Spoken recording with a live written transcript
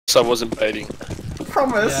So I wasn't baiting.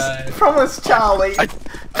 Promise, Yeah. promise, Charlie. I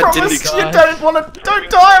promise didn't you don't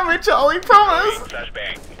die on me, Charlie. Promise.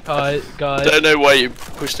 Guys. Don't know why you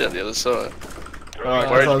pushed down the other side. Alright,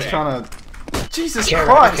 Where I was is trying to. Jesus Carrot,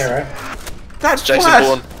 Christ! carrot. That's Jason flash.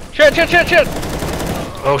 Bourne. Shit!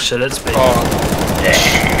 Oh shit, it's big. Oh.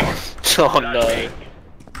 Oh no.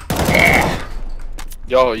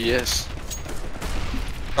 Oh yes.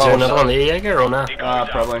 Is there another one there, Jaeger, or no?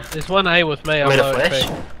 Probably. There's one A with me. I'm Made a low flash?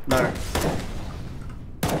 HP. No.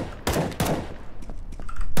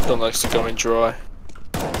 Don't likes to go in dry.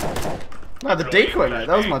 No, the decoy, mate.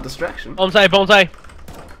 That was my distraction. Bombs A, bombs A.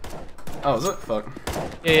 Oh, is it? Fuck.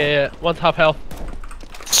 Yeah. One's half health.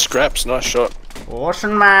 Scraps, nice shot.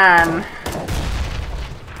 Awesome, man.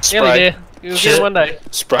 Nearly Spray. there. You'll get it one day.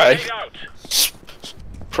 Spray.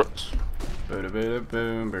 Forklift.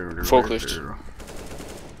 Forklift.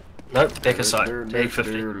 Nope, back aside. Take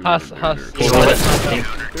 50. Huss. He's on it.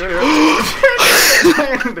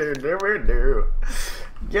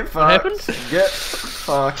 Get What fucked. happened? Get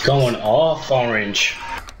fucked. Going off orange.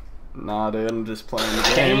 Nah, dude, I'm just playing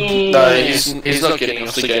the game. No, he's not getting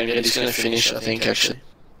off the game yet. He's gonna finish, I think, actually.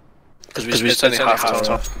 Because we're only half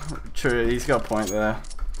time. True, he's got a point there.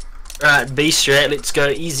 Right, B strat, let's go.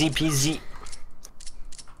 Easy peasy.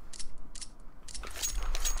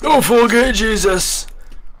 Go for good, Jesus!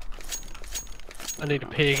 I need to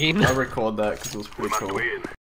pee again. I record that because it was pretty cool.